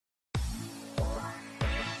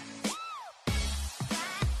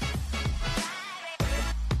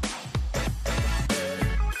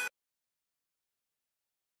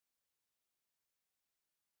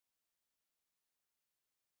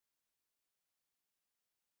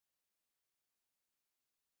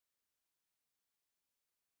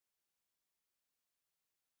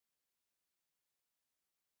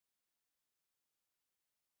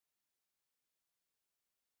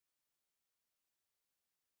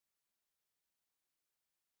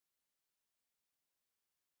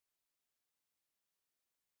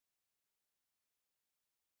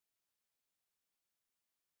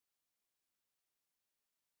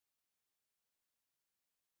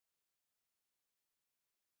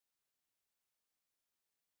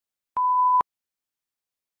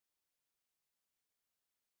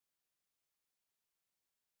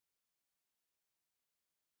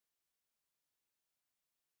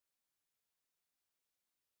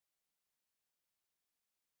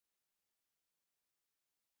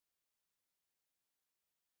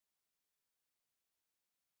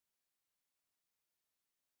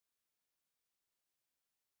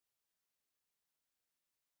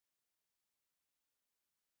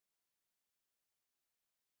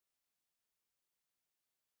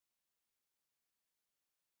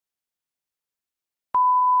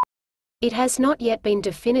It has not yet been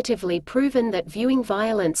definitively proven that viewing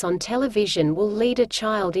violence on television will lead a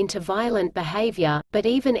child into violent behavior, but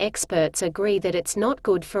even experts agree that it's not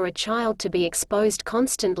good for a child to be exposed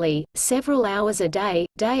constantly, several hours a day,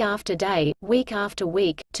 day after day, week after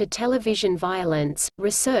week, to television violence.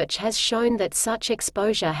 Research has shown that such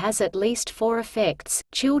exposure has at least four effects.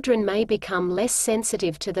 Children may become less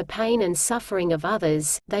sensitive to the pain and suffering of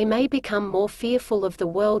others, they may become more fearful of the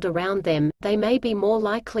world around them, they may be more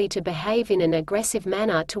likely to behave in an aggressive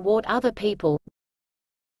manner toward other people.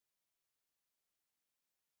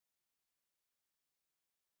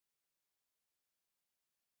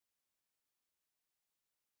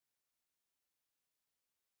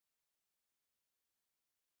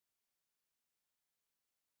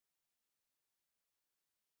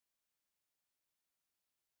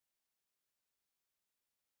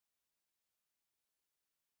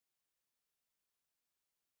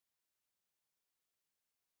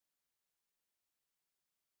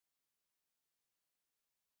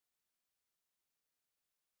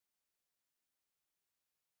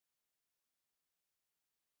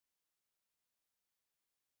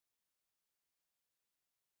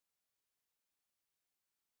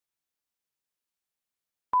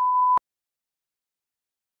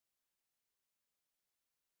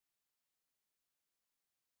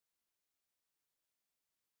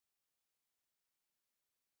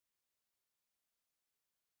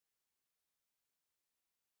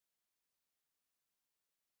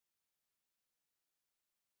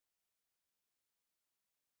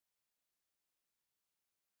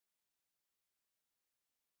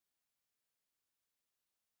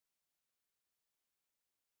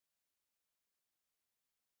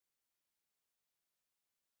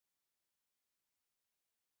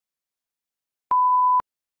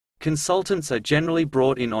 Consultants are generally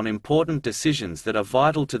brought in on important decisions that are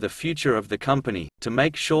vital to the future of the company. To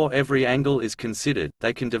make sure every angle is considered,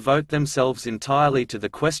 they can devote themselves entirely to the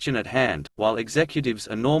question at hand, while executives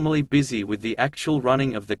are normally busy with the actual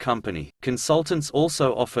running of the company. Consultants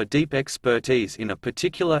also offer deep expertise in a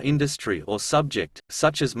particular industry or subject,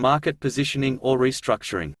 such as market positioning or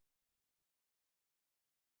restructuring.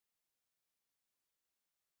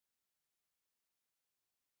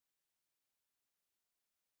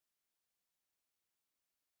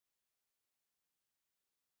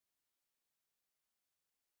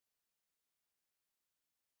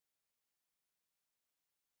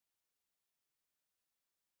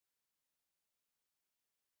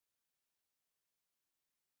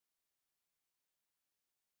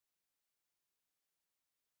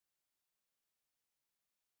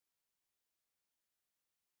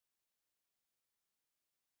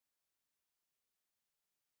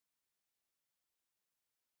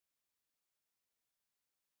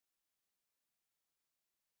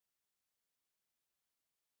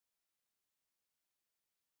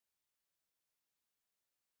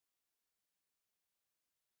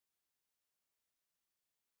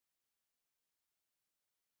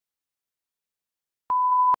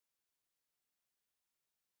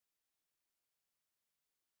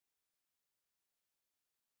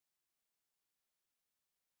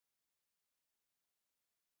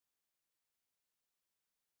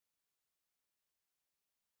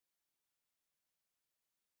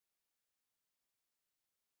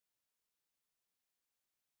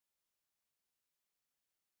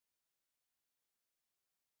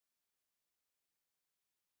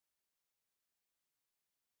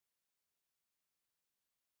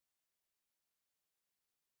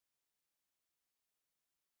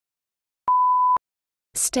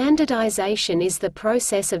 Standardization is the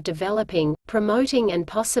process of developing, promoting and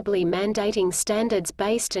possibly mandating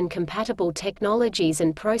standards-based and compatible technologies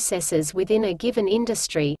and processes within a given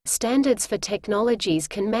industry. Standards for technologies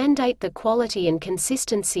can mandate the quality and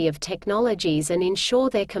consistency of technologies and ensure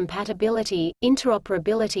their compatibility,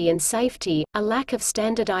 interoperability and safety. A lack of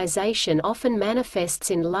standardization often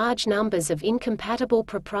manifests in large numbers of incompatible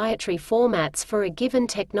proprietary formats for a given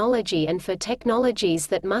technology and for technologies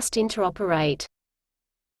that must interoperate.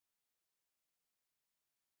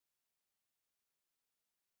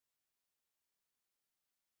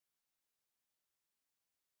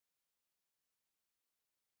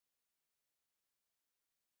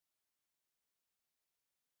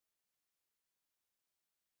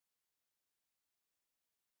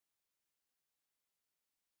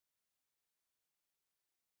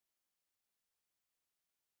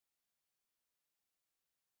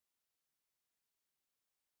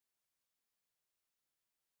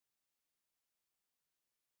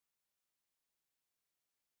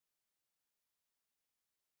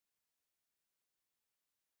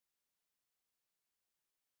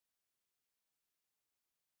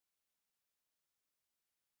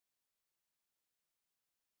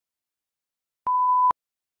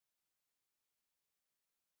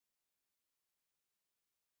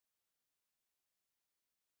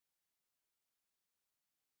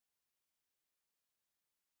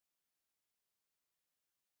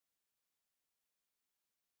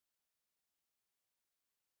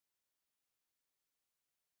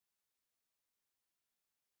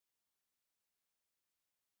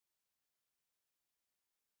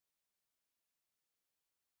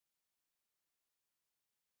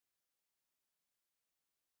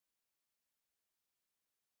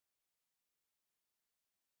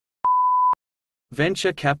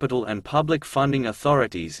 Venture capital and public funding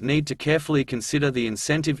authorities need to carefully consider the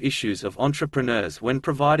incentive issues of entrepreneurs when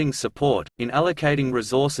providing support. In allocating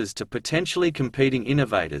resources to potentially competing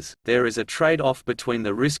innovators, there is a trade-off between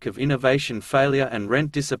the risk of innovation failure and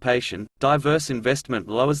rent dissipation. Diverse investment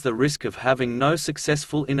lowers the risk of having no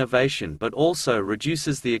successful innovation but also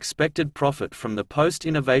reduces the expected profit from the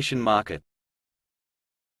post-innovation market.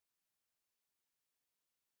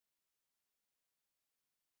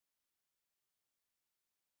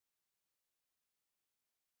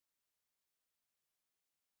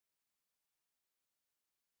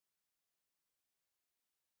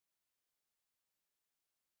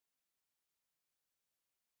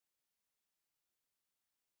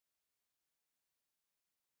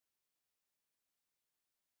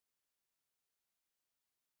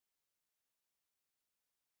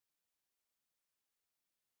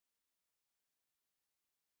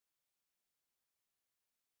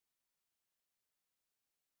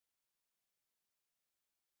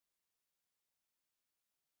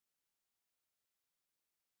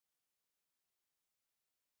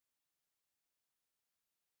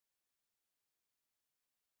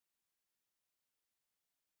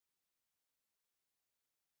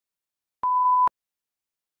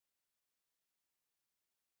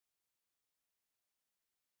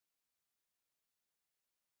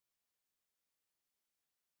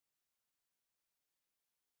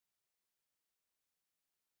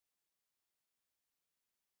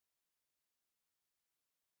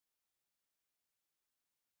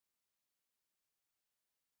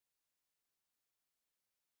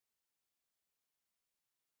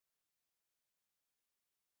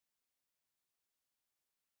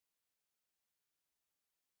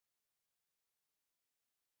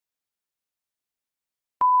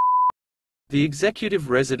 The executive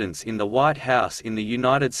residence in the White House in the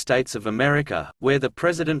United States of America, where the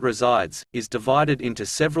President resides, is divided into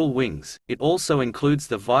several wings. It also includes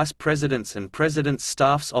the Vice President's and President's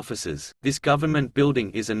staff's offices. This government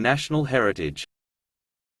building is a national heritage.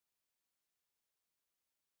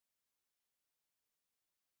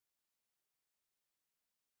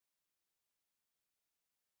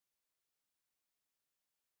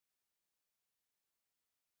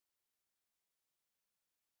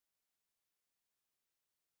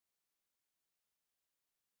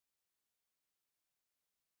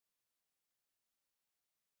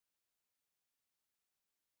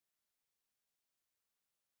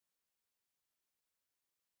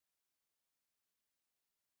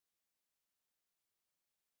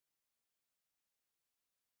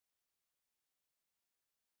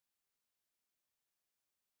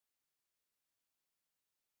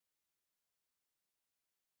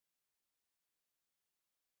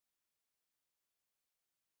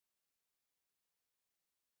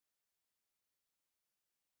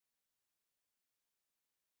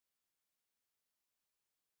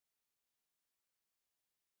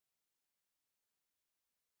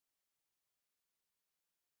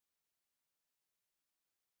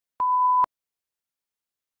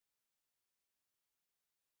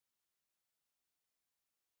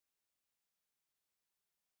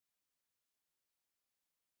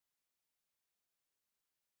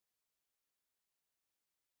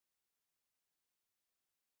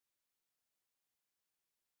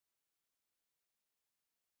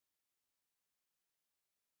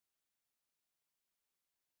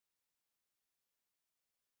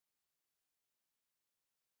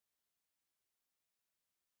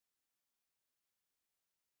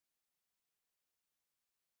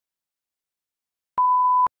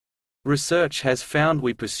 Research has found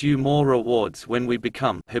we pursue more rewards when we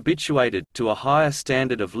become habituated to a higher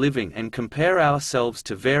standard of living and compare ourselves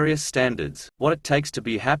to various standards. What it takes to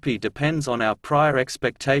be happy depends on our prior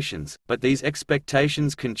expectations, but these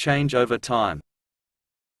expectations can change over time.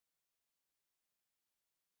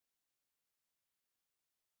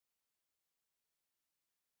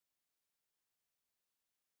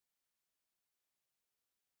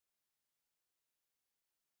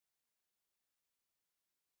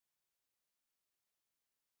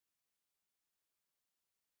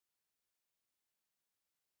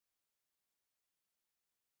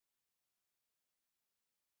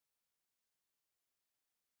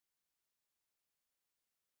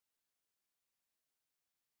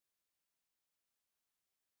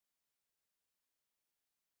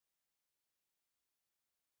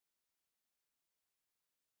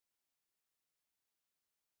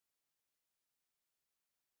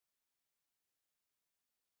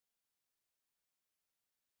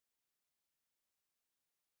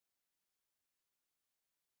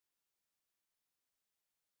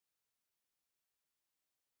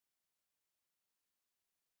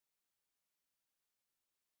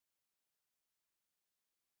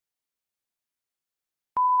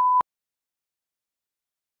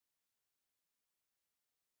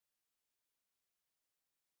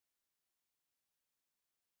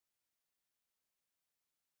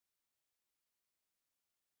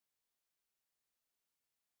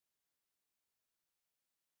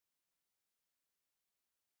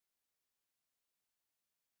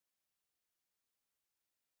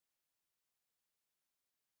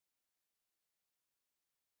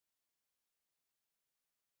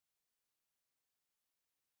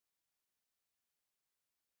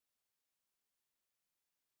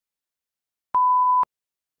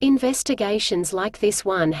 Investigations like this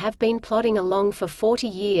one have been plodding along for 40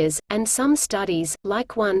 years, and some studies,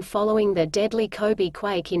 like one following the deadly Kobe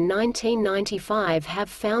quake in 1995, have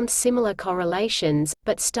found similar correlations,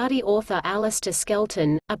 but study author Alistair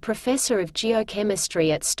Skelton, a professor of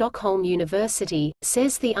geochemistry at Stockholm University,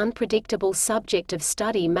 says the unpredictable subject of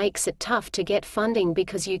study makes it tough to get funding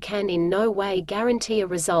because you can in no way guarantee a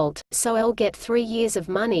result, so I'll get 3 years of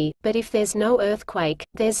money, but if there's no earthquake,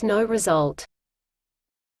 there's no result.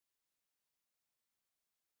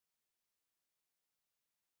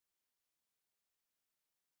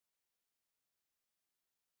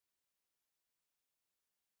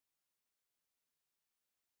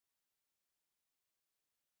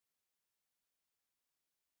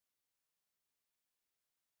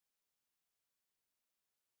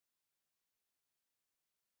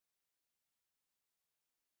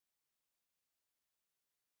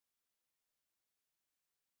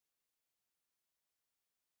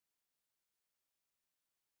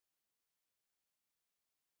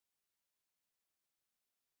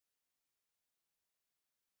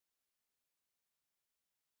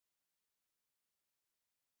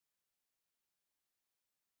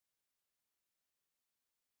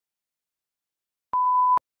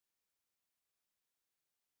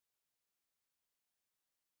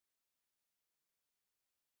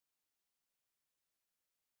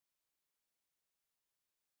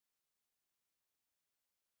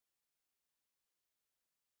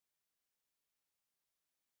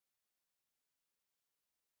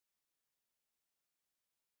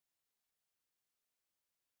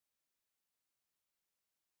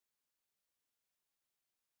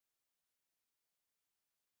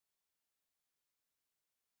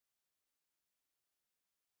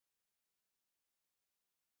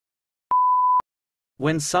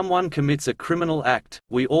 When someone commits a criminal act,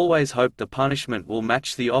 we always hope the punishment will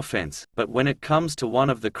match the offense, but when it comes to one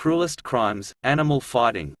of the cruelest crimes, animal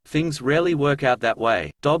fighting, things rarely work out that way.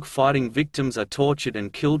 Dog fighting victims are tortured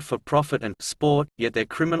and killed for profit and sport, yet their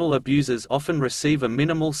criminal abusers often receive a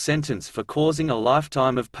minimal sentence for causing a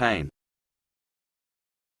lifetime of pain.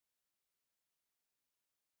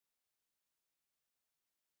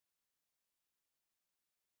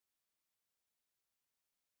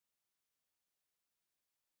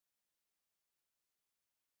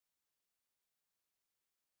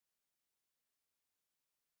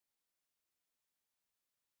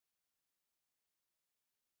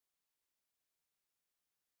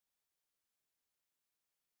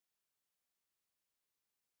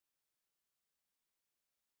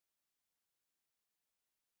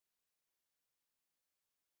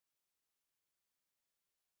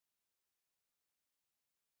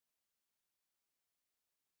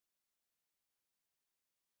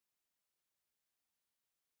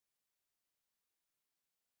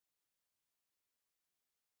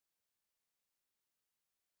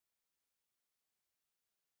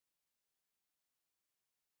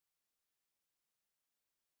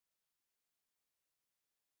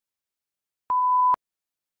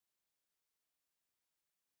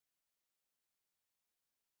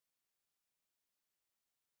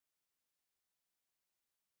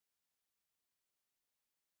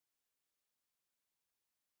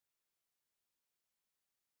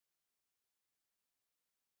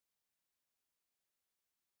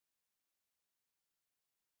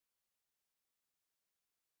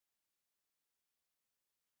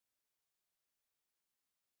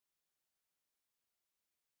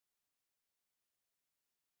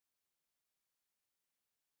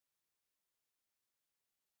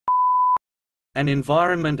 An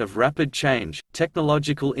environment of rapid change,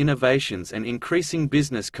 technological innovations and increasing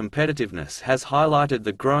business competitiveness has highlighted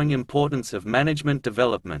the growing importance of management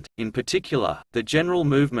development. In particular, the general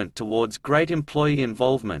movement towards great employee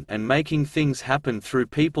involvement and making things happen through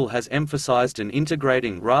people has emphasized an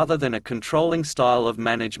integrating rather than a controlling style of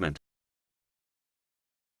management.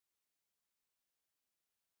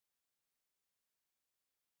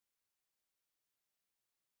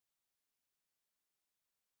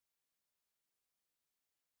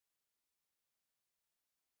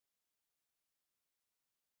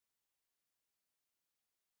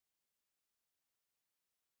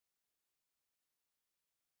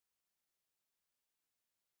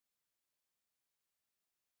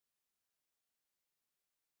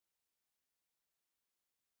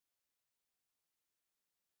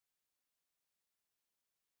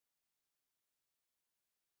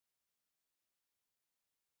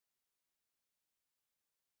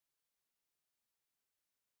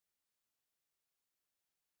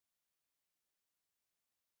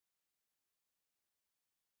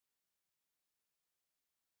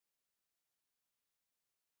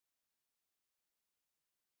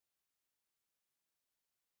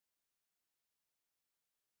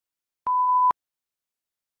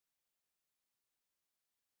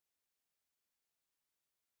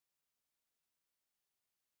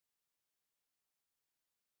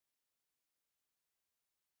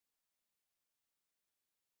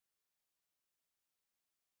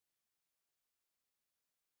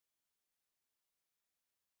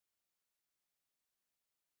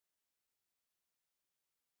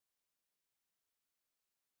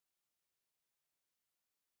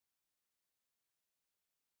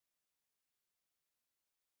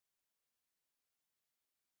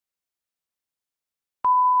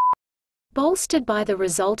 Bolstered by the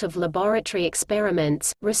result of laboratory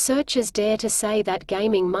experiments, researchers dare to say that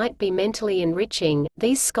gaming might be mentally enriching.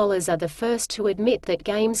 These scholars are the first to admit that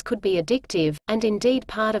games could be addictive, and indeed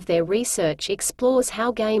part of their research explores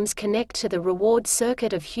how games connect to the reward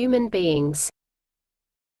circuit of human beings.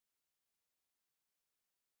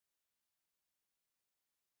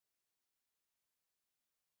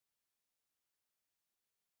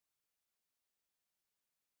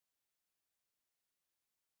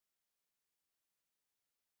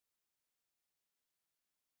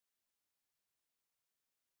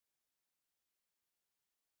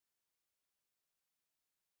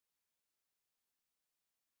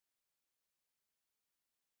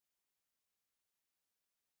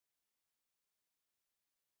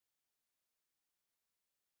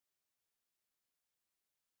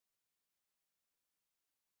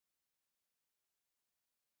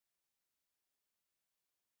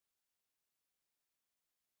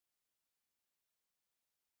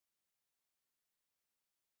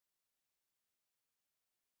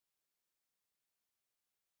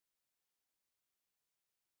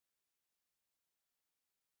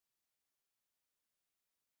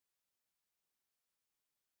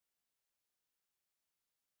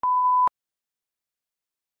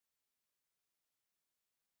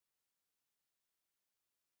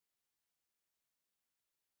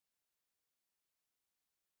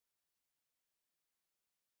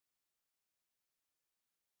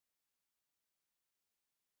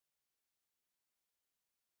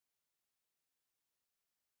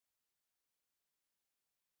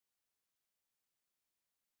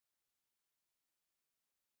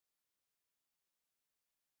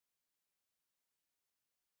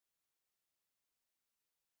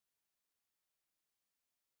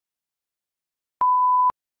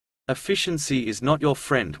 Efficiency is not your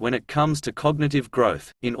friend when it comes to cognitive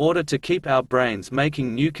growth. In order to keep our brains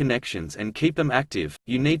making new connections and keep them active,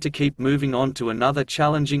 you need to keep moving on to another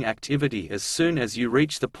challenging activity as soon as you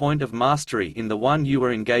reach the point of mastery in the one you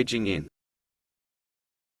are engaging in.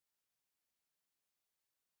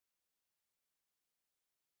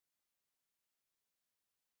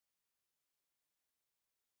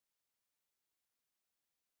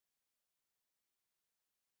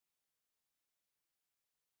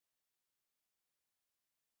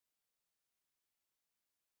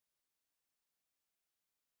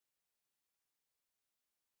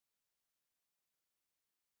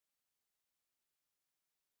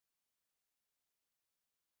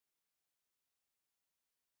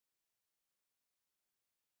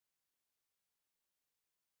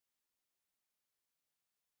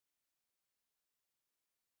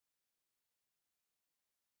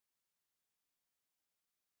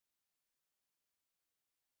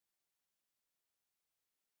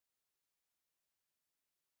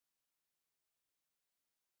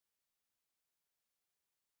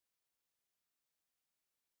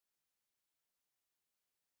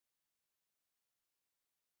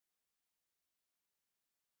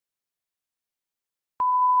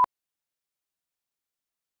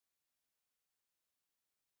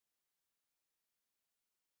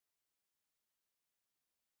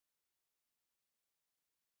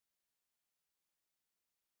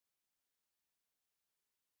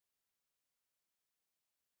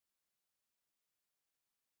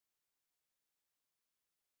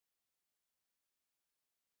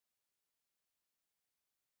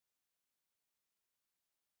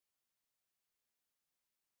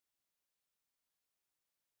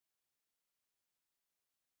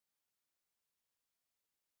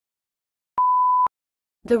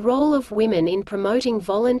 The role of women in promoting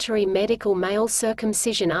voluntary medical male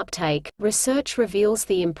circumcision uptake. Research reveals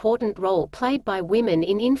the important role played by women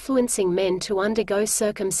in influencing men to undergo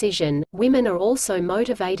circumcision. Women are also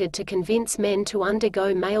motivated to convince men to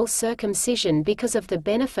undergo male circumcision because of the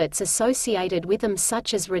benefits associated with them,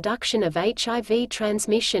 such as reduction of HIV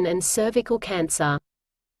transmission and cervical cancer.